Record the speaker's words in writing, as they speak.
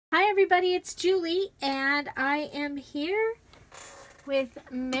Hi everybody, it's Julie and I am here with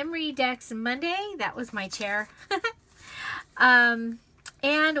Dex Monday. That was my chair. And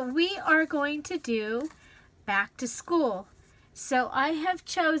we are going to do back to school. So I have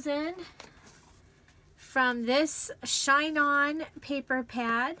chosen from this Shine On paper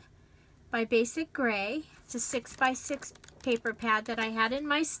pad by Basic Gray. It's a 6x6 paper pad that I had in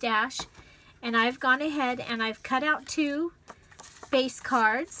my stash, and I've gone ahead and I've cut out two base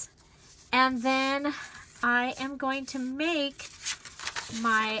cards, and then I am going to make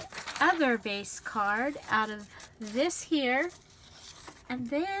my other base card out of this here. And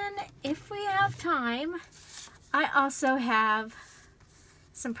then if we have time, I also have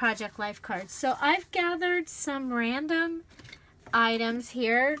some Project Life cards. So I've gathered some random items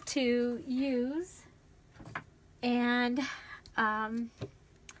here to use, and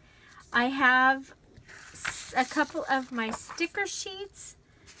I have a couple of my sticker sheets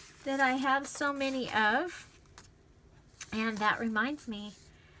that I have so many of. And that reminds me,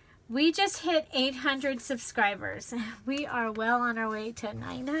 we just hit 800 subscribers. We are well on our way to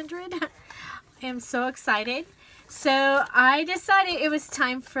 900. I am so excited. So I decided it was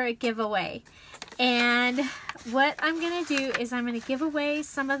time for a giveaway. And what I'm going to do is I'm going to give away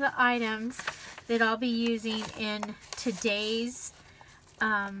some of the items that I'll be using in today's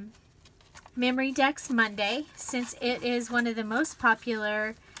Memory Dex Monday, since it is one of the most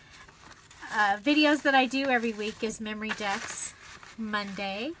popular videos that I do every week is Memory Dex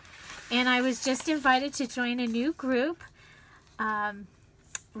Monday. And I was just invited to join a new group,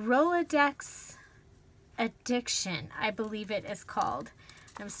 Rolodex Addiction, I believe it is called.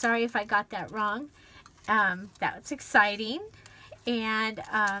 I'm sorry if I got that wrong. That's exciting. And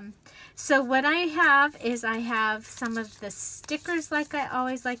so what I have is I have some of the stickers like I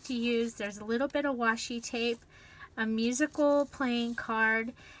always like to use. There's a little bit of washi tape, a musical playing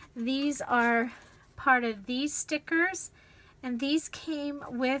card. These are part of these stickers, and these came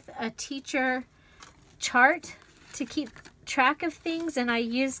with a teacher chart to keep track of things, and I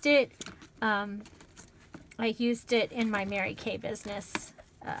used it in my Mary Kay business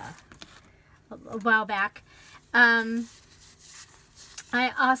a while back.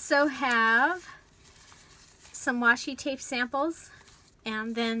 I also have some washi tape samples,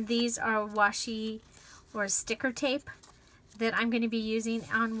 and then these are washi or sticker tape that I'm going to be using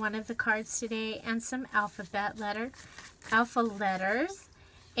on one of the cards today, and some alpha letters,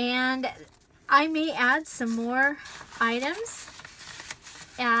 and I may add some more items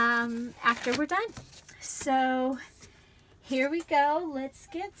after we're done. So here we go. Let's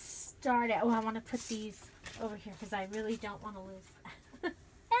get started. Oh, I want to put these over here because I really don't want to lose that.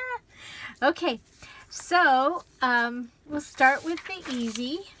 Okay, so we'll start with the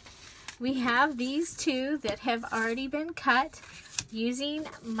easy. We have these two that have already been cut using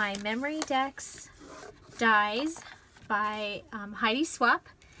my Memory Dex dies by Heidi Swap.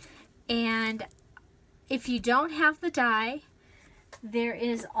 And if you don't have the die, there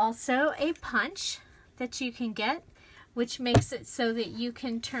is also a punch that you can get, which makes it so that you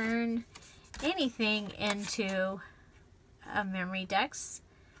can turn anything into a Memory Dex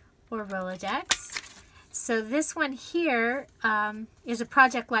or Rolodex. So this one here is a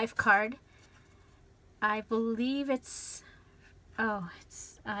Project Life card. I believe it's, I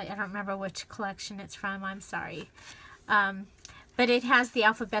don't remember which collection it's from, I'm sorry. But it has the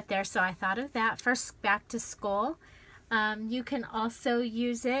alphabet there, so I thought of that for back to school. You can also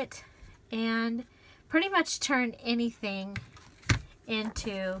use it and pretty much turn anything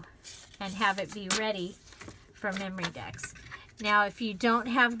into and have it be ready for Memory Dex. Now, if you don't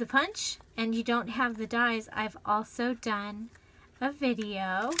have the punch and you don't have the dies, I've also done a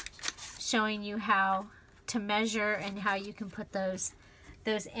video showing you how to measure and how you can put those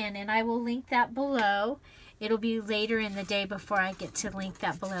in, and I will link that below. It'll be later in the day before I get to link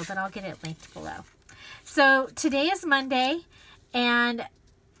that below, but I'll get it linked below. So today is Monday, and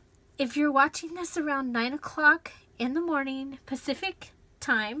if you're watching this around 9 o'clock in the morning Pacific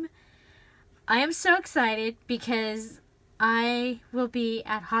time, I am so excited because I will be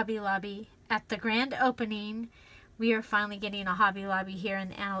at Hobby Lobby at the grand opening. We are finally getting a Hobby Lobby here in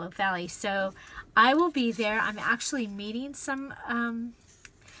the Antelope Valley, so I will be there. I'm actually meeting some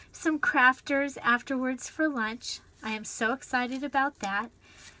crafters afterwards for lunch. I am so excited about that,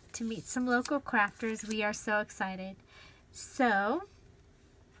 to meet some local crafters. We are so excited. So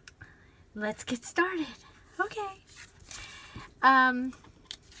let's get started. Okay.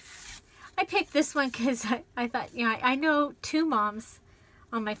 I picked this one because I thought, you know, I know two moms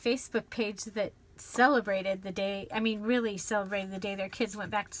on my Facebook page that celebrated the day, really celebrated the day their kids went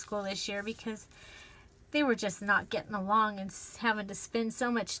back to school this year, because they were just not getting along and having to spend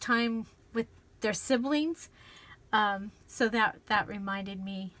so much time with their siblings. So that reminded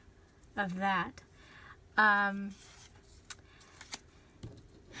me of that.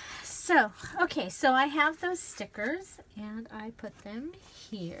 Okay, so I have those stickers and I put them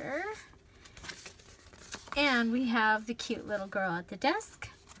here. And we have the cute little girl at the desk.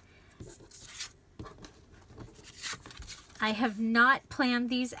 I have not planned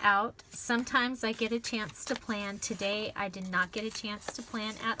these out. Sometimes I get a chance to plan. Today I did not get a chance to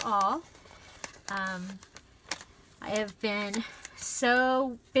plan at all. I have been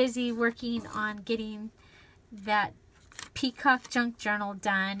so busy working on getting that Peacock Junk Journal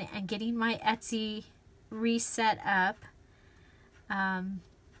done and getting my Etsy reset up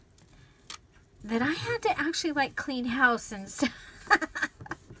that I had to actually like clean house and stuff.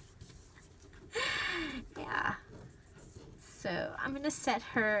 Yeah. So I'm going to set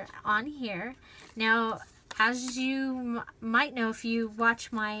her on here. Now, as you might know if you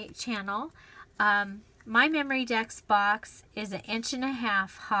watch my channel, my memory Dex box is 1.5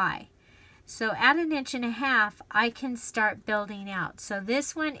 inches high. So at 1.5 inches, I can start building out. So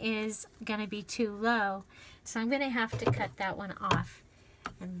this one is going to be too low. So I'm going to have to cut that one off.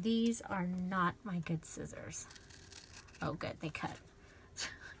 And these are not my good scissors. Oh, good, they cut.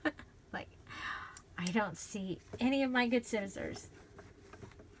 Like, I don't see any of my good scissors.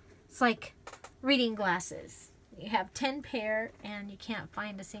 It's like reading glasses. You have 10 pair and you can't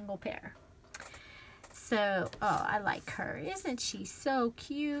find a single pair. So, oh, I like her. Isn't she so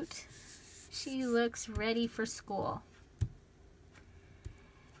cute? She looks ready for school.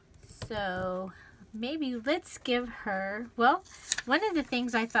 So, maybe let's give her, well, one of the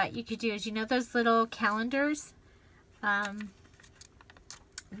things I thought you could do is, you know those little calendars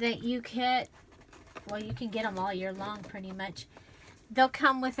that you get, well, you can get them all year long pretty much. They'll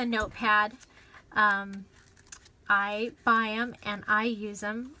come with a notepad. I buy them and I use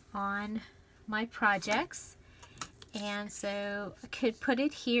them on my projects. And so I could put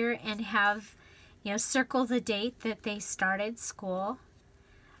it here and have, you know, circle the date that they started school.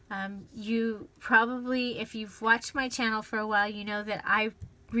 You probably, if you've watched my channel for a while, you know that I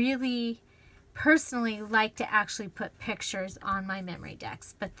really personally like to actually put pictures on my memory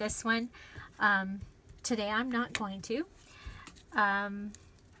Dex. But this one, today I'm not going to.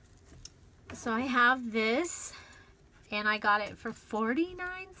 So I have this, and I got it for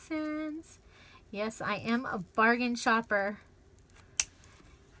 49 cents. Yes, I am a bargain shopper.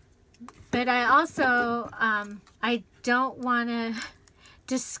 But I also, I don't want to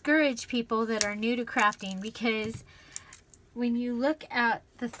discourage people that are new to crafting, because when you look at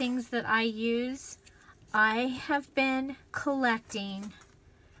the things that I use, I have been collecting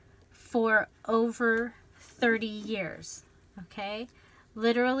for over 30 years, okay?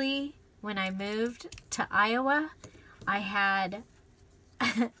 Literally, when I moved to Iowa, I had,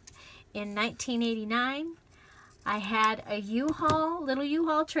 in 1989, I had a U-Haul, little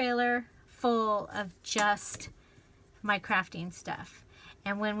U-Haul trailer full of just my crafting stuff.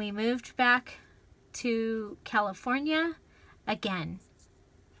 And when we moved back to California, again,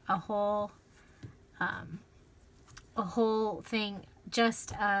 a whole thing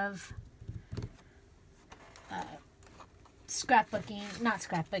just of scrapbooking, not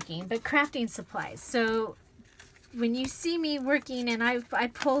scrapbooking, but crafting supplies. So when you see me working and I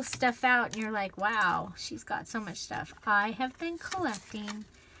pull stuff out and you're like, wow, she's got so much stuff. I have been collecting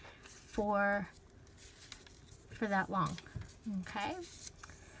for that long. Okay.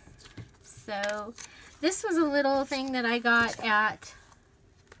 So this was a little thing that I got at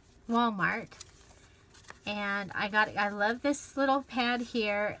Walmart. And I love this little pad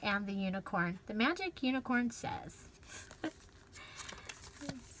here and the unicorn. The magic unicorn says.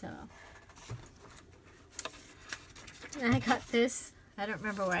 So, and I got this. I don't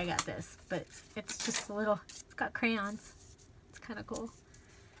remember where I got this, but it's just a little, it's got crayons. It's kind of cool.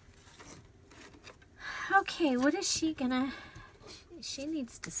 Okay, what is she gonna, she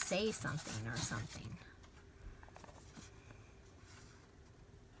needs to say something or something.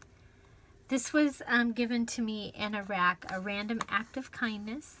 This was given to me in Iraq, a random act of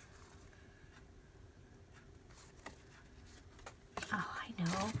kindness. Oh, I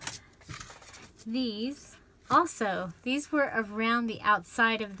know. These, also, these were around the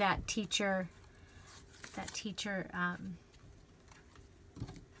outside of that teacher thing.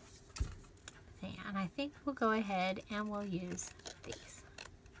 And I think we'll go ahead and we'll use these.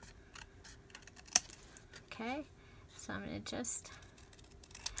 Okay, so I'm going to just...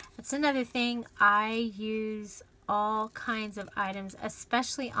 That's another thing. I use all kinds of items,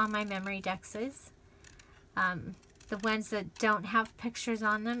 especially on my memory Dexes. the ones that don't have pictures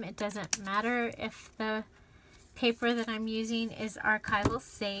on them, it doesn't matter if the paper that I'm using is archival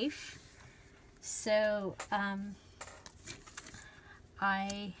safe. So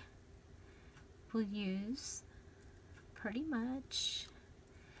I will use pretty much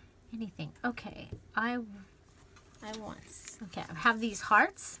anything. Okay, I have these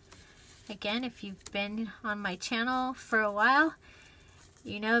hearts. Again, if you've been on my channel for a while,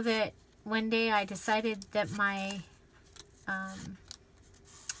 you know that one day I decided that my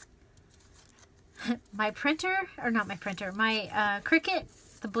my Cricut,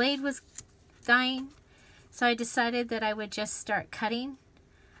 the blade was dying, so I decided that I would just start cutting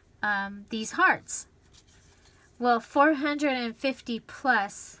these hearts. Well, 450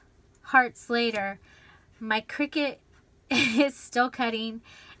 plus hearts later, my Cricut is still cutting,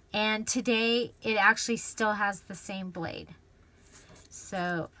 and today it actually still has the same blade.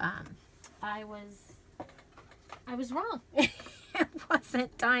 So I was wrong. It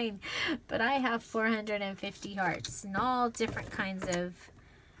wasn't dying, but I have 450 hearts and all different kinds of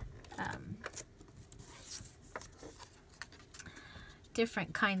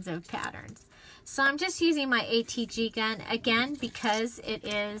patterns. So I'm just using my ATG gun again because it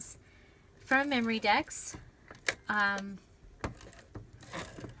is from Memory Dex. And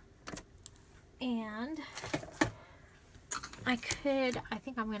I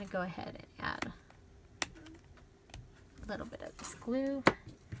think I'm going to go ahead and add a little bit of this glue.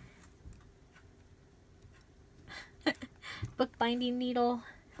 Bookbinding needle.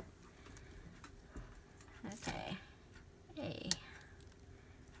 Okay. Hey.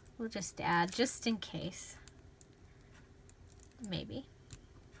 We'll just add just in case. Maybe.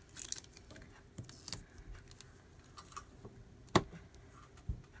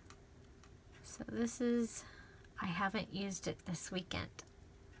 So this is, I haven't used it this weekend.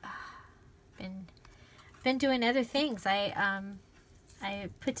 Been doing other things. I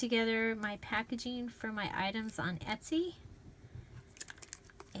put together my packaging for my items on Etsy,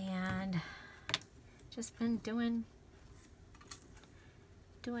 and just been doing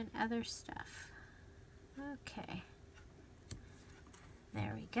other stuff. Okay,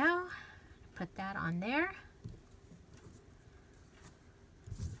 there we go. Put that on there.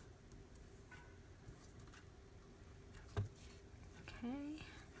 Okay.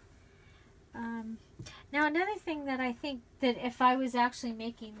 Now another thing that I think that if I was actually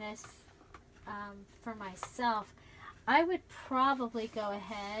making this for myself, I would probably go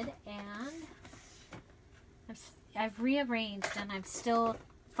ahead and I've rearranged, and I'm still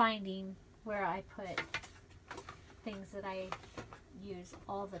finding where I put things that I use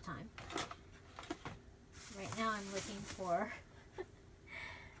all the time. Right now I'm looking for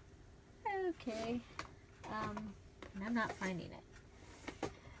okay, and I'm not finding it.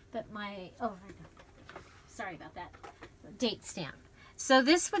 But sorry about that, date stamp. So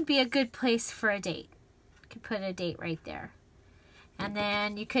this would be a good place for a date. You could put a date right there. And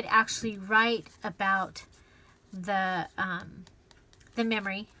then you could actually write about the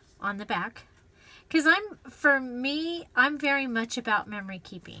memory on the back. Because I'm very much about memory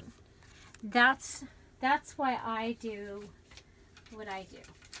keeping. That's why I do what I do.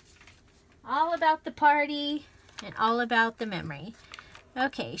 All about the party and all about the memory.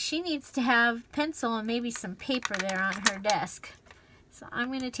 Okay, she needs to have pencil and maybe some paper there on her desk. So I'm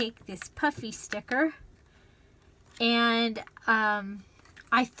going to take this puffy sticker, and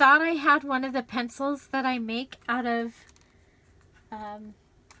I thought I had one of the pencils that I make out of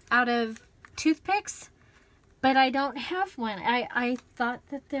toothpicks, but I don't have one. I thought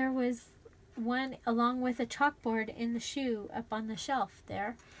that there was one along with a chalkboard in the shoe up on the shelf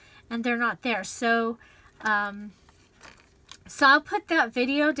there, and they're not there. So so I'll put that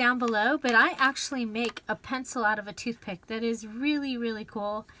video down below, but I actually make a pencil out of a toothpick that is really, really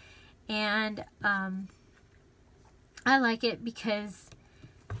cool. And I like it because,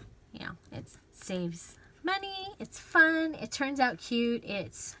 you know, it saves money, it's fun, it turns out cute,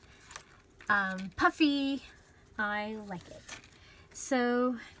 it's puffy. I like it.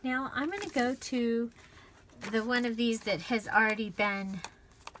 So now I'm going to go to the one of these that has already been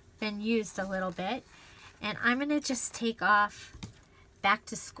used a little bit. And I'm going to just take off back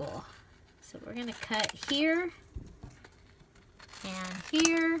to school. So we're going to cut here and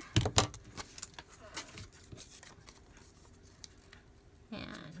here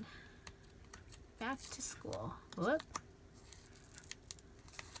and back to school. Whoop.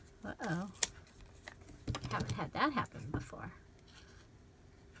 Uh-oh. Haven't had that happen before.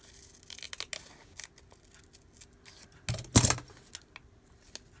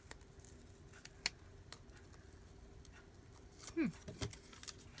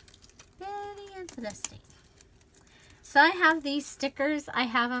 Very interesting. So I have these stickers. I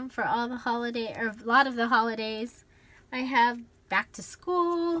have them for all the holiday, or a lot of the holidays. I have back to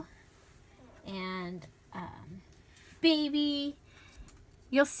school and baby.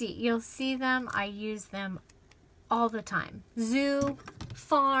 You'll see them. I use them all the time. Zoo,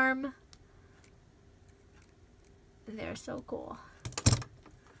 farm. They're so cool.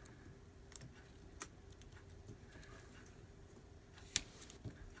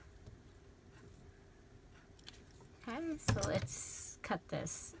 Okay, so let's cut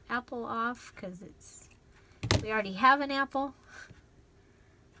this apple off because we already have an apple.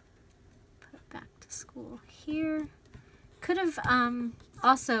 Put back to school here. Could have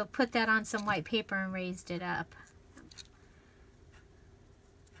also put that on some white paper and raised it up.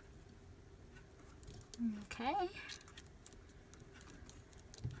 Okay.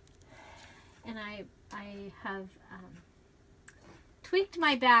 And I have tweaked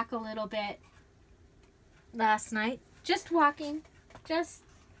my back a little bit last night. Just walking. Just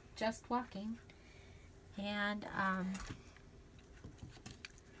walking. And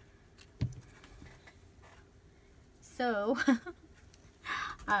so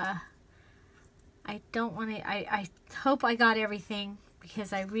I don't want to, I hope I got everything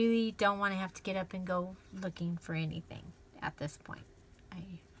because I really don't want to have to get up and go looking for anything at this point.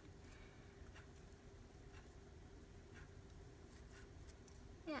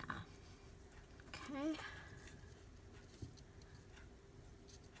 Yeah. Okay.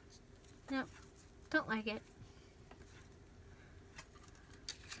 Nope. Don't like it.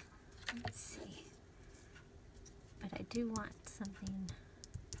 Let's see. But I do want something.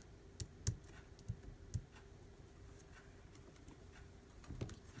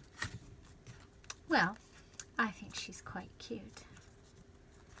 Well, I think she's quite cute.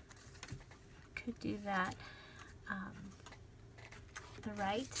 Could do that the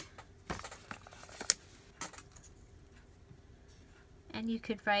right. And you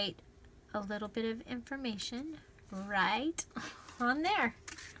could write a little bit of information right on there.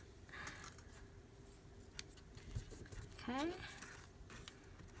 Okay.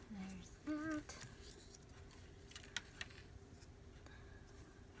 There's that.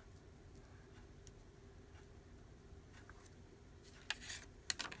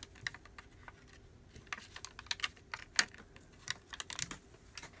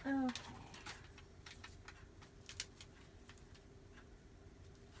 Okay.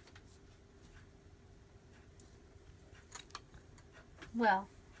 Well,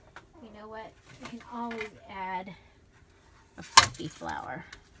 you know what? You can always add a fluffy flower.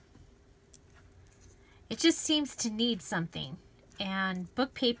 It just seems to need something. And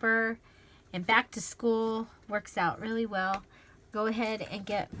book paper and back to school works out really well. Go ahead and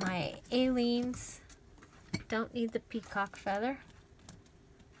get my Aleen's. Don't need the peacock feather.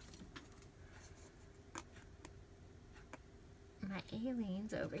 My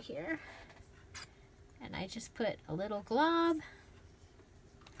Aleen's over here. And I just put a little glob.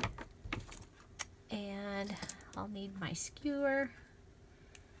 And I'll need my skewer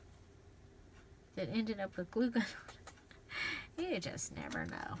that ended up with glue gun. You just never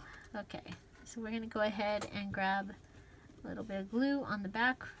know. Okay, so we're going to go ahead and grab a little bit of glue on the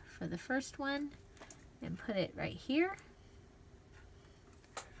back for the first one and put it right here.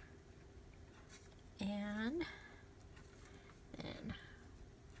 And then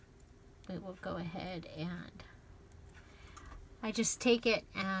we will go ahead and I just take it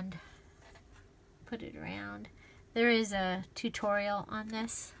and put it around. There is a tutorial on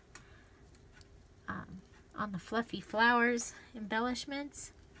this, on the fluffy flowers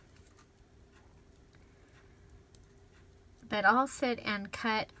embellishments. But I'll sit and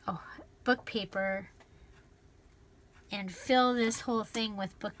cut book paper and fill this whole thing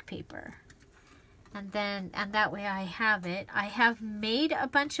with book paper. And that way I have it. I have made a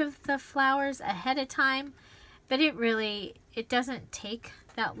bunch of the flowers ahead of time, but it doesn't take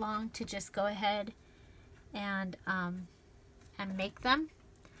that long to just go ahead and make them.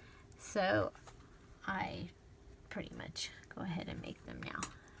 So I pretty much go ahead and make them now.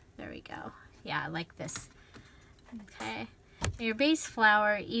 There we go. Yeah, I like this. Okay. Your base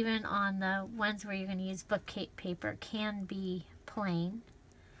flower, even on the ones where you're going to use book paper, can be plain.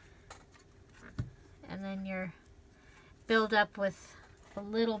 And then you're build up with a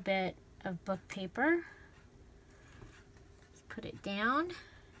little bit of book paper. Just put it down.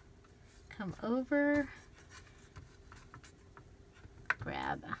 Come over.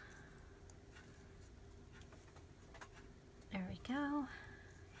 Grab. There we go.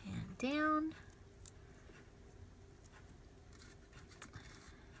 And down.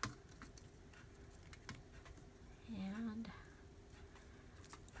 And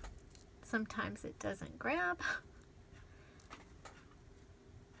sometimes it doesn't grab.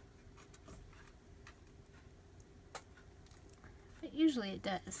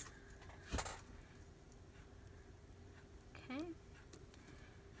 Hopefully it does. Okay.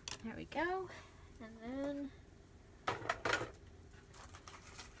 There we go. And then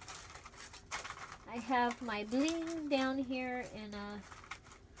I have my bling down here in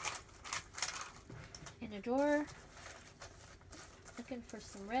a drawer. Looking for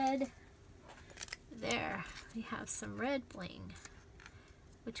some red. There, we have some red bling.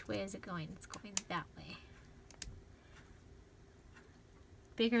 Which way is it going? It's going that way.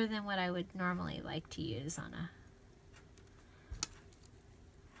 Bigger than what I would normally like to use on a...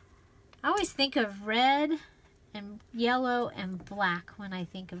 I always think of red and yellow and black when I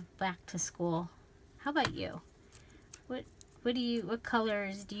think of back to school. How about you? What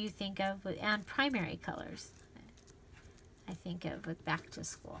colors do you think of and primary colors I think of with back to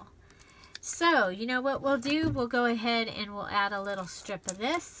school? So, you know what we'll do? We'll go ahead and we'll add a little strip of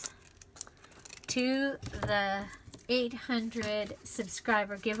this to the 800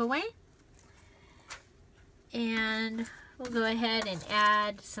 subscriber giveaway. And we'll go ahead and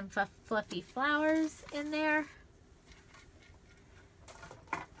add some fluffy flowers in there.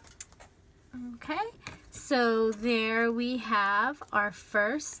 Okay, so there we have our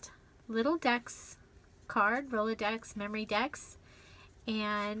first little Dex card, Rolodex, Memory Dex.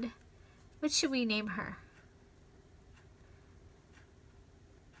 And what should we name her?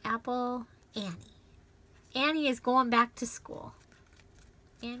 Apple Annie. Annie is going back to school.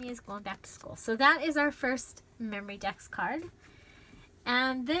 Annie is going back to school. So that is our first Memory Dex card.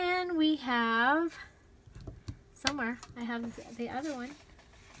 And then we have, somewhere, I have the other one.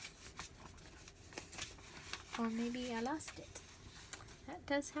 Or maybe I lost it. That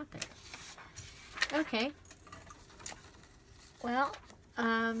does happen. Okay. Well,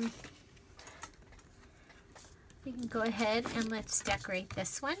 we can go ahead and let's decorate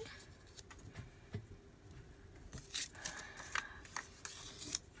this one.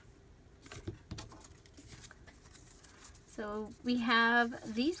 So we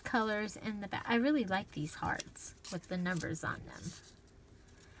have these colors in the back. I really like these hearts with the numbers on them.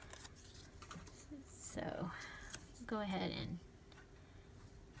 So go ahead and,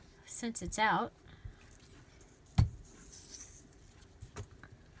 since it's out,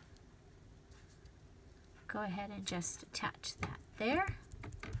 go ahead and just attach that there.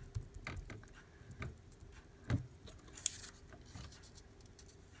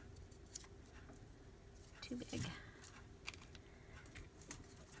 Too big.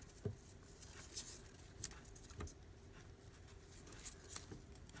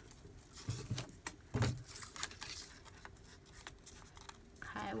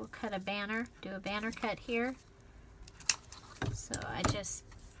 I will cut a banner, do a banner cut here. So I just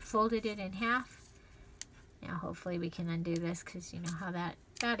folded it in half. Now hopefully we can undo this because you know how that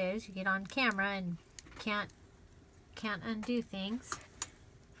is. You get on camera and can't undo things.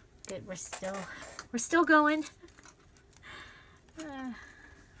 Good, we're still going. Oh,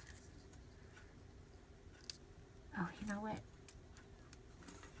 you know what?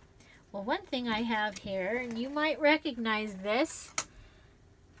 Well, one thing I have here, and you might recognize this.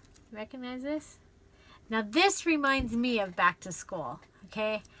 Recognize this? Now this reminds me of back to school,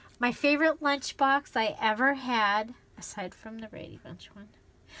 okay? My favorite lunchbox I ever had, aside from the Brady Bunch one,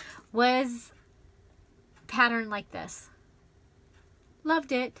 was patterned like this.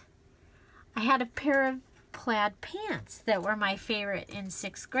 Loved it. I had a pair of plaid pants that were my favorite in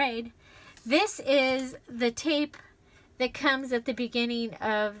 6th grade. This is the tape that comes at the beginning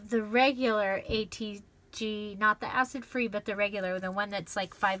of the regular ATG, not the acid-free, but the regular, the one that's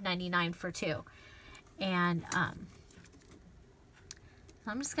like $5.99 for 2. And I'm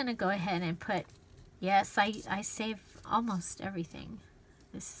just going to go ahead and put, yes, I save almost everything.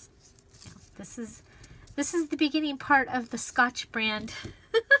 This is the beginning part of the Scotch brand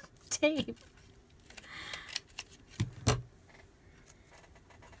tape.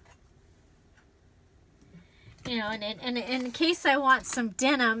 You know, and in case I want some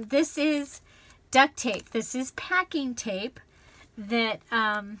denim, this is duct tape. This is packing tape that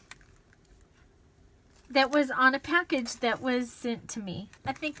that was on a package that was sent to me.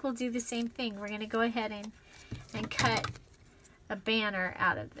 I think we'll do the same thing. We're going to go ahead and cut a banner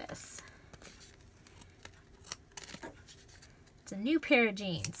out of this. It's a new pair of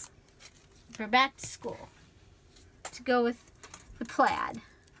jeans for back to school to go with the plaid,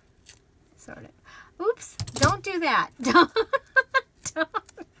 sort of. Oops, don't do that. Don't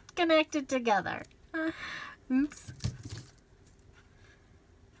connect it together. Oops.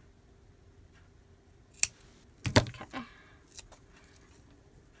 Okay.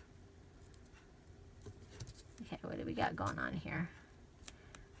 Okay, what do we got going on here?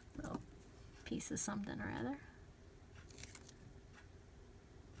 Little piece of something or other.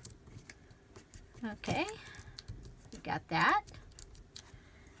 Okay, we got that.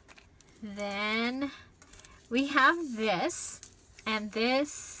 Then we have this, and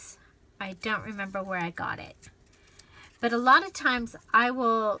this, I don't remember where I got it. But a lot of times I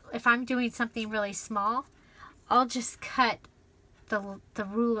will, if I'm doing something really small, I'll just cut the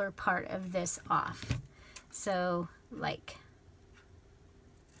ruler part of this off. So like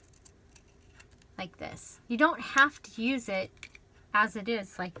this. You don't have to use it as it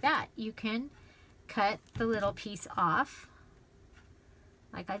is like that. You can cut the little piece off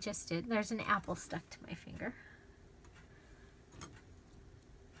like I just did. There's an apple stuck to my finger.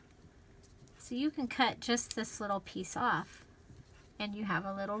 So you can cut just this little piece off and you have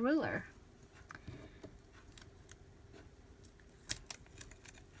a little ruler.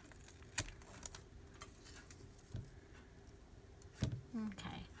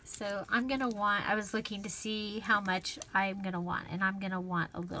 Okay, so I'm going to want, I was looking to see how much I'm going to want, and I'm going to want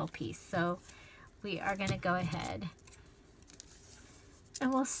a little piece. So we are going to go ahead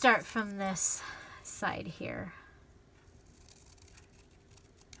and we'll start from this side here.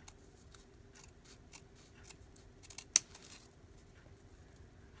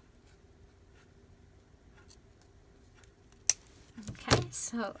 Okay,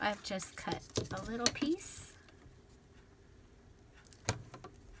 so I've just cut a little piece.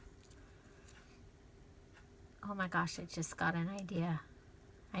 Oh my gosh, I just got an idea.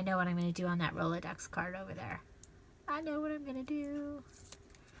 I know what I'm going to do on that Rolodex card over there. I know what I'm going to do.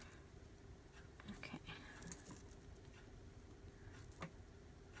 Okay.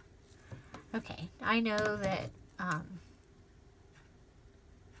 Okay, I know that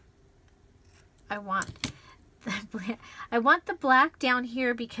I want the black down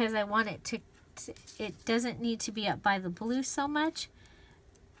here because I want it to, it doesn't need to be up by the blue so much,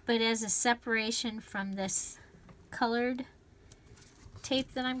 but as a separation from this colored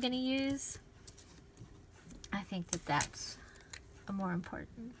tape that I'm going to use, I think that that's a more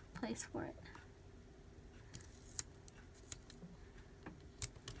important place for it.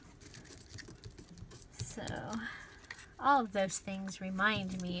 So all of those things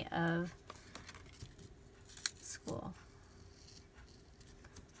remind me of school.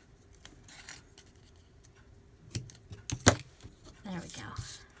 There we go.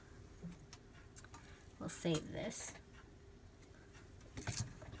 We'll save this.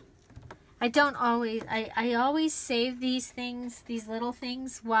 I don't always, I always save these things, these little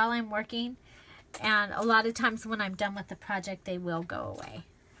things while I'm working. And a lot of times when I'm done with the project, they will go away.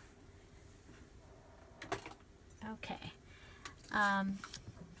 Okay.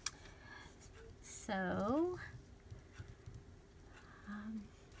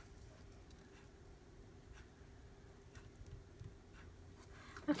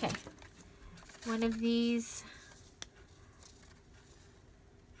 Okay. One of these,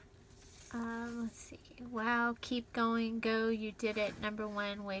 let's see. Wow, keep going, go, you did it. Number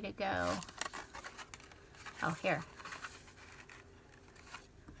one, way to go. Oh, here.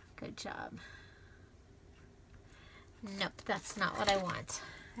 Good job. Nope, that's not what I want.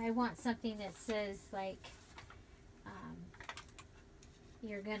 I want something that says like,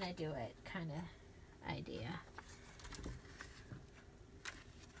 you're gonna do it kind of idea.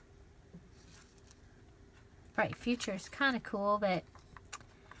 Bright future is kind of cool, but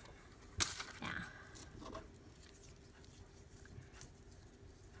yeah.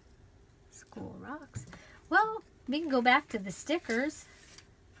 School rocks. Well, we can go back to the stickers.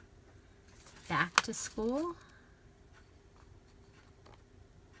 Back to school.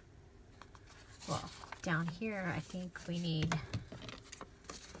 Well, down here, I think we need,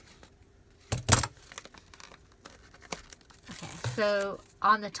 okay, so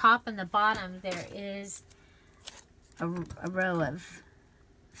on the top and the bottom, there is a row of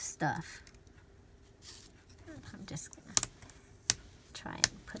stuff. I'm just gonna try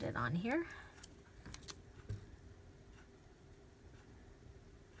and put it on here.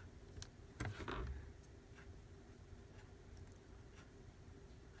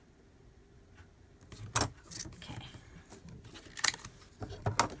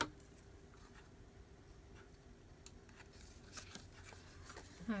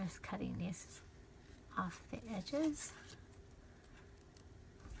 I'm just cutting these off the edges.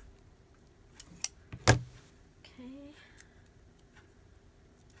 Okay.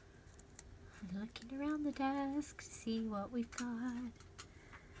 I'm looking around the desk to see what we've got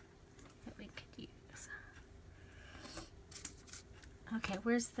that we could use. Okay,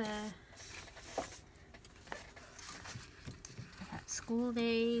 where's the, I got school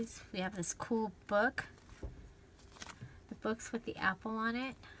days. We have this cool book. Books with the apple on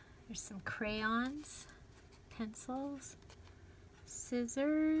it. There's some crayons, pencils,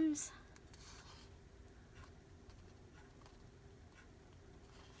 scissors,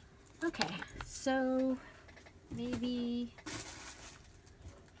 Okay, so maybe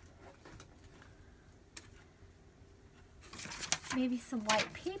some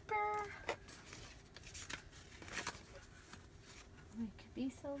white paper. I could be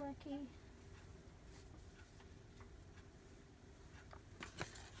so lucky.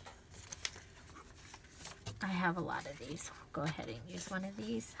 I have a lot of these. Go ahead and use one of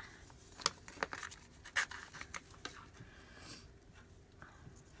these.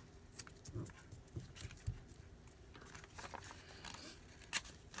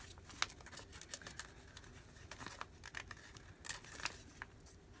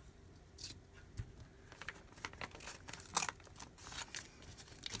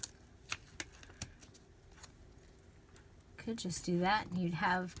 Could just do that and you'd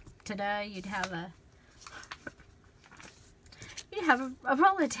have, ta-da, you'd have a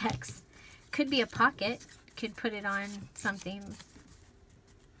Rolodex. Could be a pocket. Could put it on something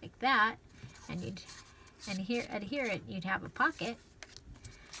like that and you'd adhere it, you'd have a pocket.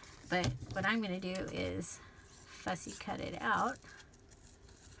 But what I'm going to do is fussy cut it out.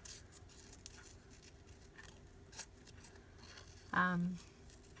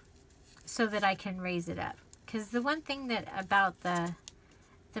 So that I can raise it up. Because the one thing that about the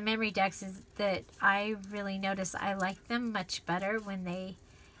memory decks is that I really notice I like them much better when they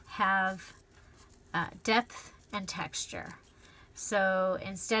have depth and texture. So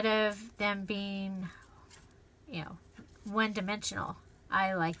instead of them being, you know, one-dimensional,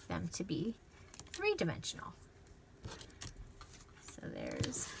 I like them to be three-dimensional. So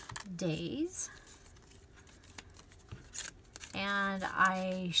there's days. And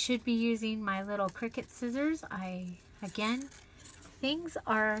I should be using my little Cricut scissors. Again,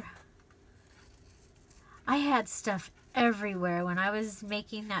 I had stuff everywhere when I was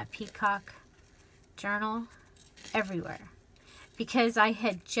making that peacock journal, everywhere. Because I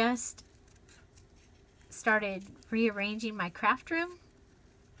had just started rearranging my craft room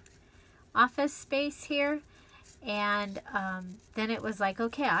office space here. And then it was like,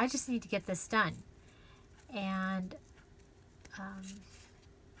 okay, I just need to get this done. And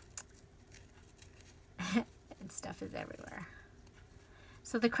and stuff is everywhere.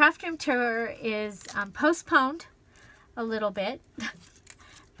 So the craft room tour is postponed a little bit,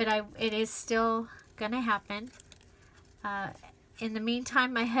 but it is still gonna happen. In the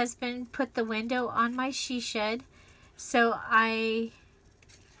meantime, my husband put the window on my she shed, so I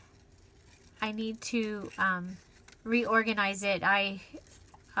need to reorganize it.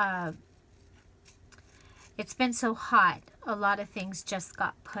 It's been so hot, a lot of things just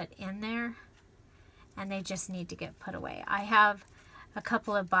got put in there and they just need to get put away. I have a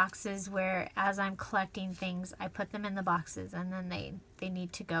couple of boxes where as I'm collecting things, I put them in the boxes and then they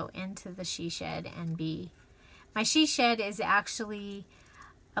need to go into the she shed and be... My she shed is actually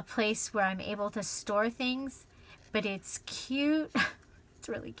a place where I'm able to store things, but it's cute. It's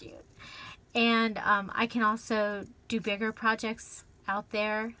really cute. And I can also do bigger projects out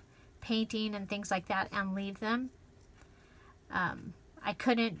there, painting and things like that, and leave them. I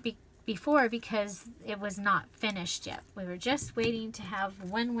couldn't before because it was not finished yet. We were just waiting to have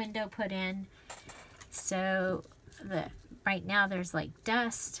one window put in. So right now there's like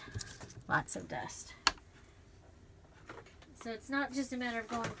dust, lots of dust. So it's not just a matter of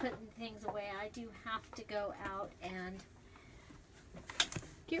going and putting things away. I do have to go out and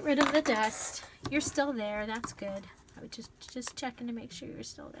get rid of the dust. You're still there. That's good. I was just checking to make sure you're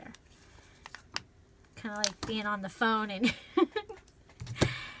still there. Kind of like being on the phone and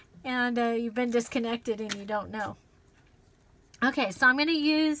and you've been disconnected and you don't know. Okay, so I'm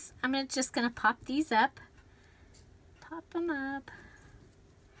just gonna pop these up. Pop them up.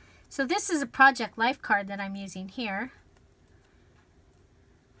 So this is a Project Life card that I'm using here.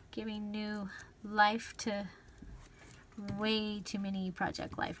 Giving new life to way too many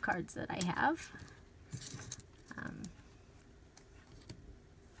Project Life cards that I have.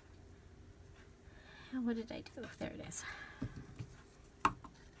 What did I do? There it is.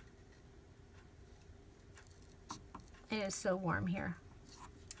 It is so warm here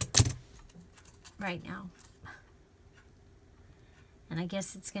right now. And I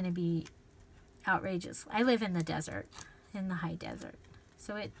guess it's going to be outrageous. I live in the desert, in the high desert.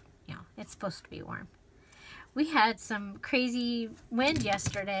 So it's supposed to be warm. We had some crazy wind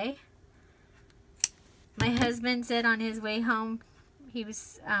yesterday. My husband said on his way home, he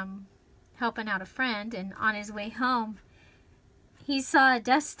was helping out a friend, and on his way home, he saw a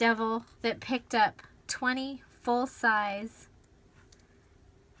dust devil that picked up 20 full-size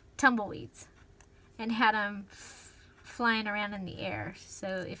tumbleweeds and had them flying around in the air.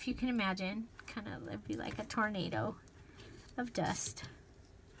 So if you can imagine, kind of it'd be like a tornado of dust.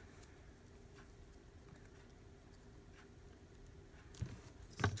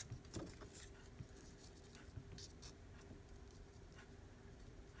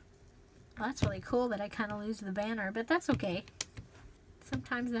 Well, that's really cool that I kind of lose the banner, but that's okay.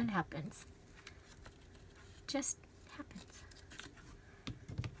 Sometimes that happens. Just happens.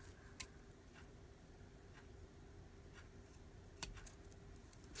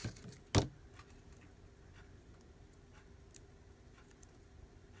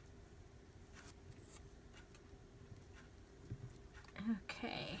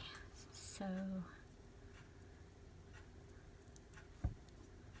 Okay, so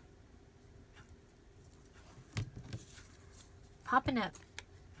popping up.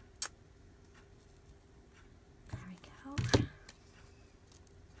 There we go.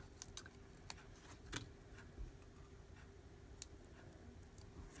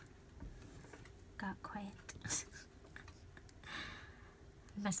 Got quiet.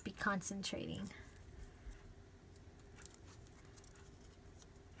 Must be concentrating.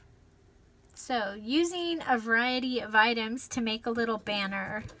 So using a variety of items to make a little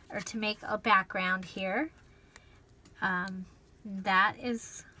banner or to make a background here. That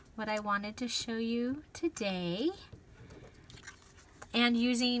is what I wanted to show you today. And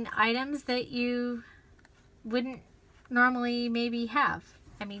using items that you wouldn't normally maybe have.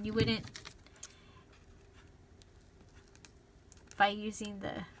 I mean, you wouldn't, by using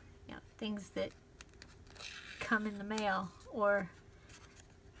the things that come in the mail, or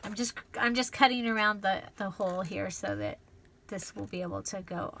I'm just cutting around the hole here so that this will be able to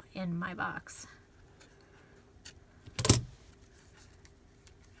go in my box.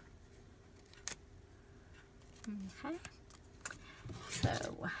 Okay, so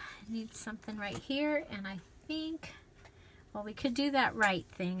I need something right here, and I think, well, we could do that right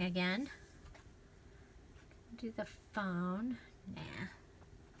thing again. Do the phone. Nah.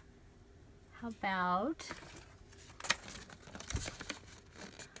 How about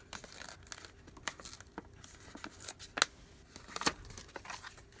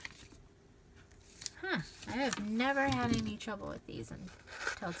I have never had any trouble with these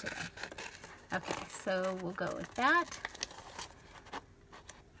until today. Okay, so we'll go with that.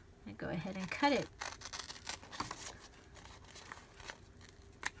 And go ahead and cut it.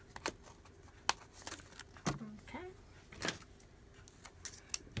 Okay.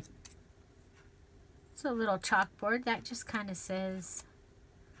 It's a little chalkboard that just kind of says,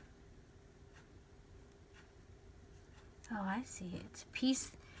 oh, I see. It's a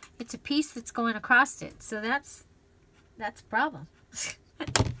piece. It's a piece that's going across it, so that's a problem.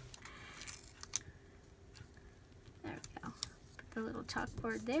 There we go. Put the little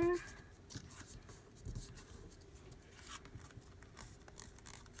chalkboard there.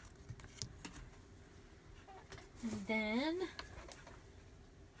 And then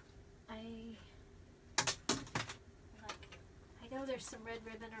I know there's some red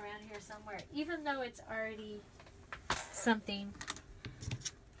ribbon around here somewhere, even though it's already something.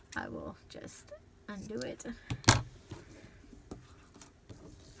 I will just undo it.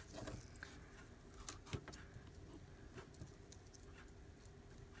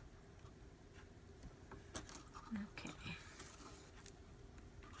 Okay.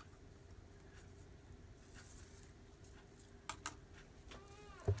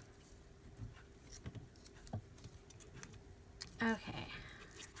 Okay.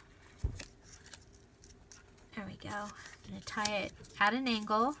 There we go. I'm going to tie it at an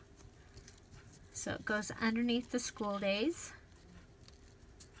angle so it goes underneath the school days.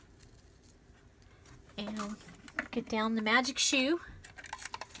 And get down the magic shoe.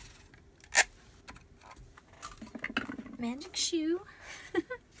 Magic shoe.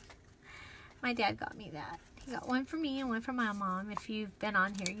 My dad got me that. He got one for me and one for my mom. If you've been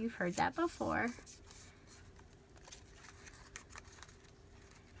on here, you've heard that before.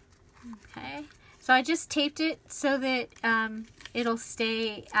 Okay. So I just taped it so that it'll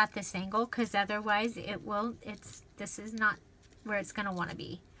stay at this angle, because otherwise it will, this is not where it's going to want to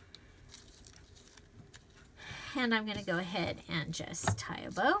be. And I'm going to go ahead and just tie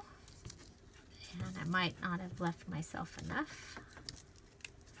a bow. And I might not have left myself enough.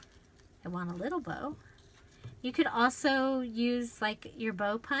 I want a little bow. You could also use like your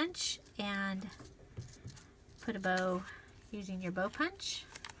bow punch and put a bow using your bow punch.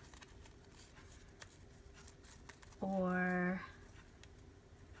 Or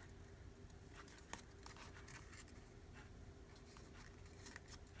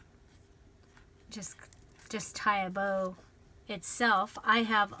just tie a bow itself. I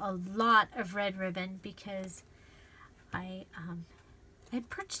have a lot of red ribbon because I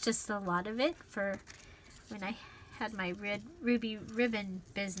purchased a lot of it for when I had my ruby ribbon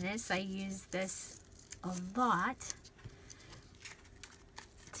business. I used this a lot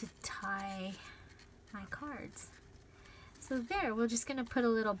to tie my cards. So there, we're just going to put a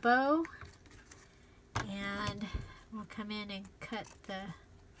little bow and we'll come in and cut the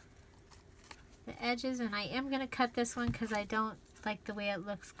edges. And I am going to cut this one because I don't like the way it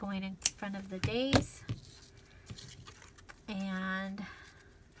looks going in front of the days. And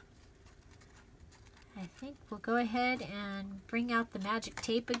I think we'll go ahead and bring out the magic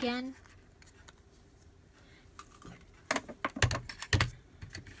tape again.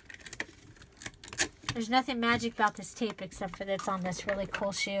 There's nothing magic about this tape except for that it's on this really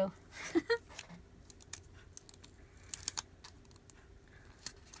cool shoe.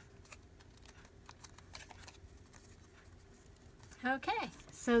 Okay,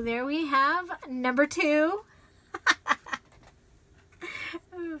 so there we have number 2.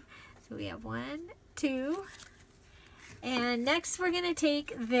 So we have 1, 2. And next we're going to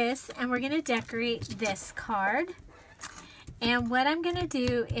take this and we're going to decorate this card. And what I'm going to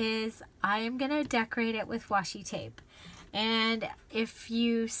do is I am going to decorate it with washi tape. And if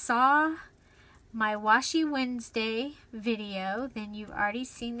you saw my Washi Wednesday video, then you've already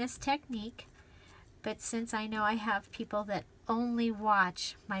seen this technique. But since I know I have people that only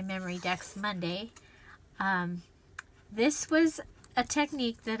watch my Memory Dex Monday, this was a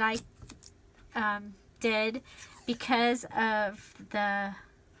technique that I did because of the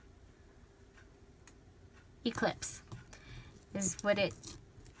eclipse, is what it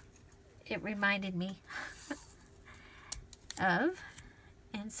reminded me of.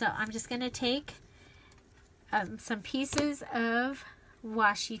 And so I'm just going to take some pieces of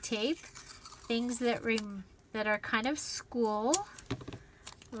washi tape, things that are kind of school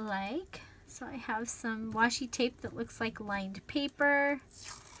like. So I have some washi tape that looks like lined paper,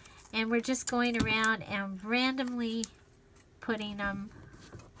 and we're just going around and randomly putting them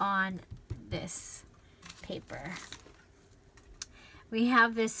on this paper. We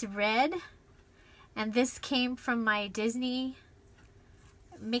have this red, and this came from my Disney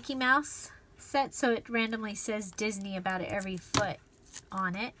Mickey Mouse set, so it randomly says Disney about every foot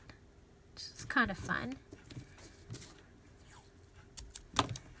on it. It's kind of fun.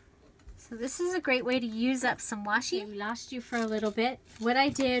 So this is a great way to use up some washi. We lost you for a little bit. What I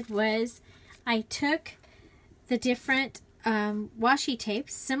did was I took the different washi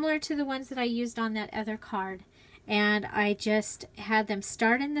tapes, similar to the ones that I used on that other card, and I just had them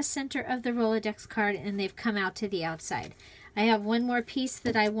start in the center of the Rolodex card and they've come out to the outside. I have one more piece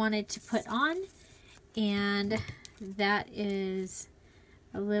that I wanted to put on, and that is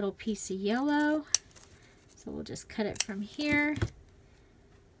a little piece of yellow. So we'll just cut it from here.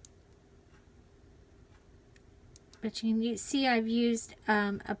 But you can see I've used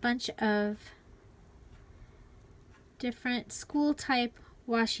a bunch of different school type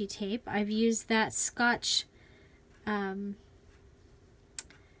washi tape. I've used that Scotch, the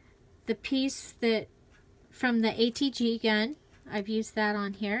piece that from the ATG gun. I've used that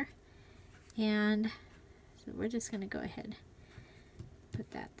on here. And so we're just going to go ahead and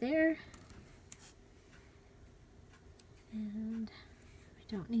put that there. And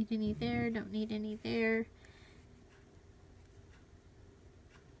we don't need any there, don't need any there.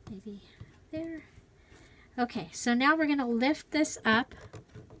 Maybe there. Okay, so now we're going to lift this up.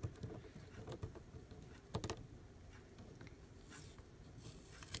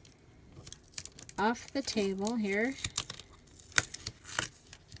 Off the table here.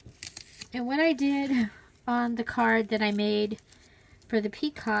 And what I did on the card that I made for the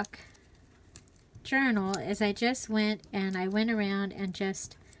peacock journal is I just went around and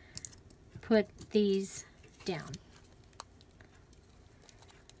just put these down.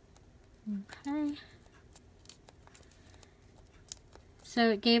 Okay. So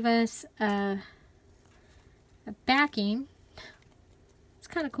it gave us a backing. It's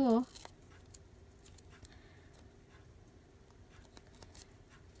kind of cool.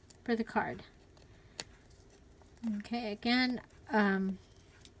 For the card. Okay, again,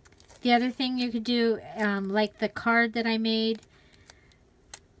 the other thing you could do, like the card that I made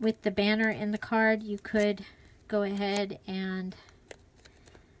with the banner in the card, you could go ahead and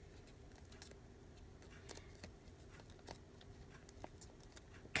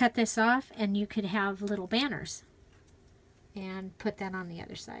cut this off and you could have little banners and put that on the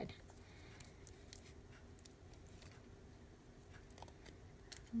other side.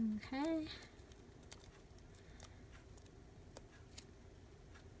 Okay.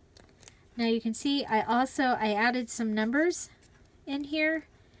 Now you can see I added some numbers in here,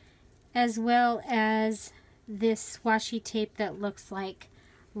 as well as this washi tape that looks like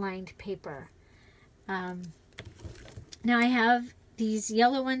lined paper. Now I have these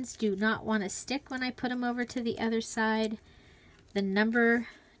yellow ones do not want to stick when I put them over to the other side. The number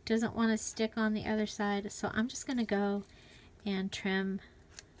doesn't want to stick on the other side, so I'm just going to go and trim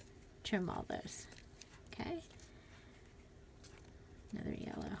all those. Okay. Another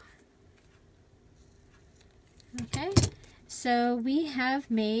yellow. Okay. So we have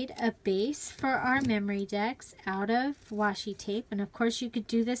made a base for our memory decks out of washi tape. And of course you could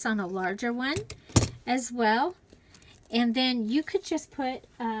do this on a larger one as well. And then you could just put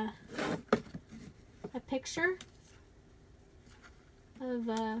a picture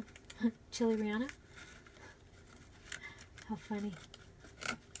of Chili Rihanna. How funny.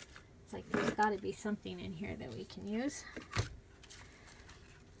 It's like there's got to be something in here that we can use.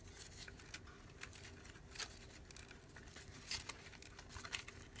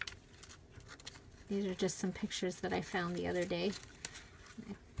 These are just some pictures that I found the other day.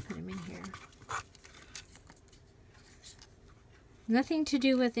 I put them in here. Nothing to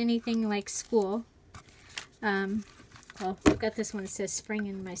do with anything like school. Well, I've got this one that says spring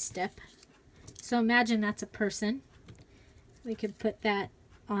in my step. So imagine that's a person. We could put that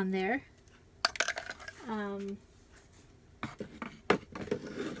on there.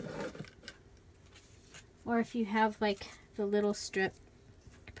 Or if you have like the little strip,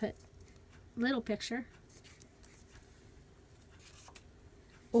 put little picture.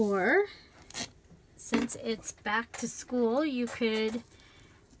 Or since it's back to school, you could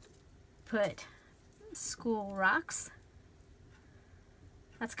put school rocks.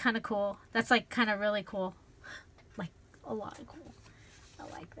 That's kind of cool. That's like kind of really cool. Like a lot of cool. I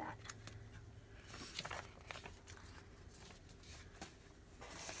like that.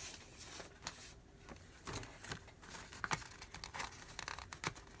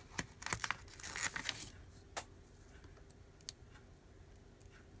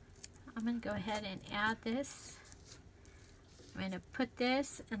 I'm going to go ahead and add this. I'm going to put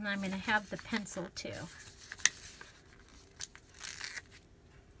this, and I'm going to have the pencil too.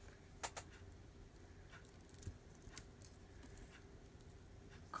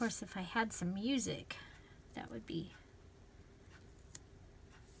 Of course, if I had some music, that would be...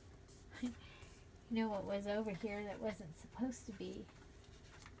 You know what was over here that wasn't supposed to be?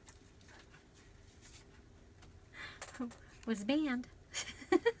 Was a band.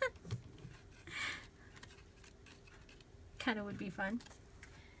 Kind of would be fun.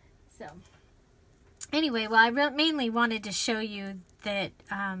 So anyway, well, I mainly wanted to show you that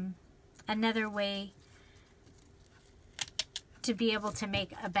another way to be able to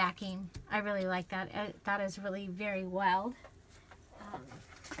make a backing. I really like that. That is really very wild.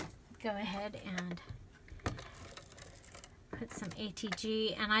 Go ahead and put some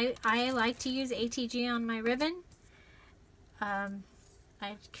ATG, and I like to use ATG on my ribbon.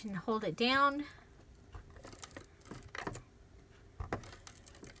 I can hold it down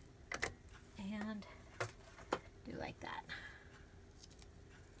and do like that.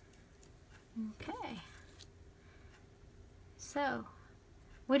 Okay. So,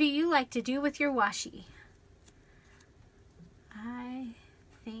 what do you like to do with your washi? I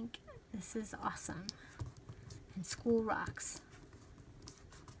think this is awesome. And school rocks.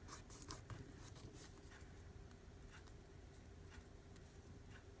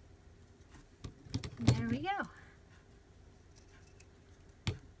 There we go.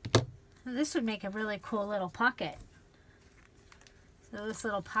 This would make a really cool little pocket. So this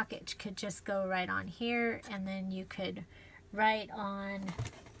little pocket could just go right on here, and then you could write on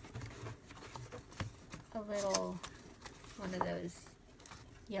a little one of those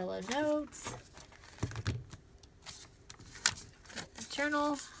yellow notes.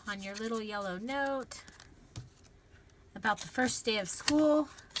 Journal on your little yellow note about the first day of school,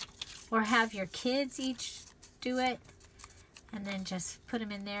 or have your kids each do it, and then just put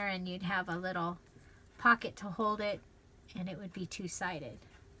them in there, and you'd have a little pocket to hold it, and it would be two-sided.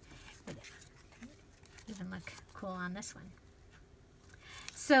 It would even look cool on this one.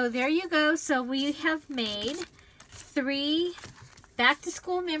 So there you go. So we have made 3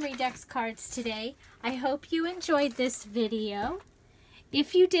 back-to-school memory decks cards today. I hope you enjoyed this video.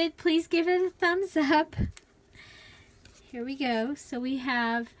 If you did, please give it a thumbs up. Here we go. So we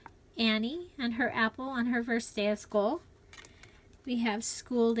have Annie and her apple on her first day of school. We have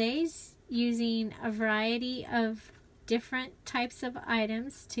school days using a variety of different types of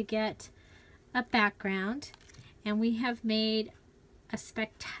items to get a background. And we have made a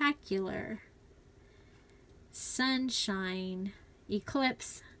spectacular sunshine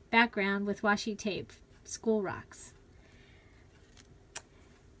eclipse background with washi tape, school rocks.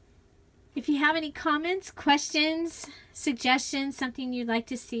 If you have any comments, questions, suggestions, something you'd like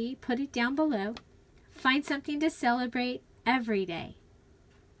to see, put it down below. Find something to celebrate every day.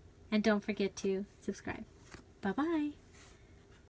 And don't forget to subscribe. Bye-bye.